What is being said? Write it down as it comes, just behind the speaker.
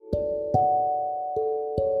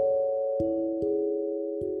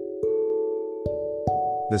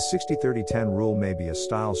The 60-30-10 rule may be a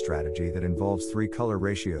style strategy that involves three color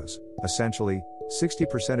ratios. Essentially,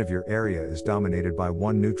 60% of your area is dominated by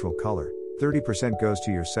one neutral color, 30% goes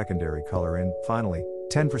to your secondary color, and, finally,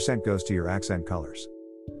 10% goes to your accent colors.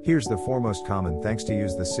 Here's the four most common things to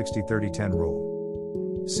use the 60-30-10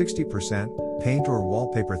 rule. 60% paint or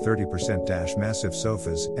wallpaper, 30% massive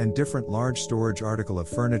sofas and different large storage article of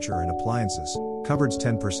furniture and appliances, cupboards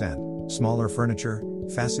 10%, smaller furniture,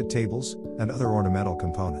 facet tables, and other ornamental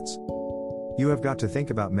components. You have got to think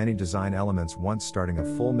about many design elements once starting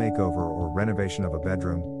a full makeover or renovation of a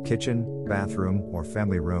bedroom, kitchen, bathroom, or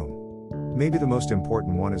family room. Maybe the most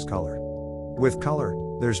important one is color. With color,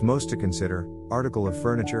 there's most to consider: article of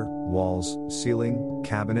furniture, walls, ceiling,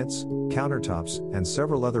 cabinets, countertops, and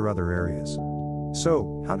several other areas.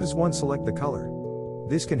 So, how does one select the color?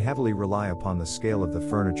 This can heavily rely upon the scale of the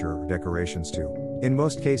furniture or decorations too. In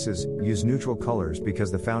most cases, use neutral colors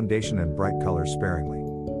because the foundation and bright colors sparingly.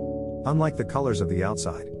 Unlike the colors of the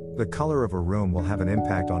outside, the color of a room will have an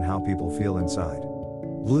impact on how people feel inside.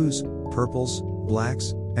 Blues, purples,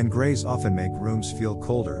 blacks, and grays often make rooms feel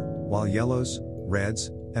colder, while yellows,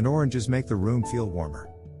 reds, and oranges make the room feel warmer.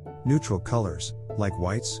 Neutral colors, like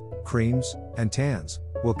whites, creams, and tans,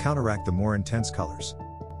 will counteract the more intense colors.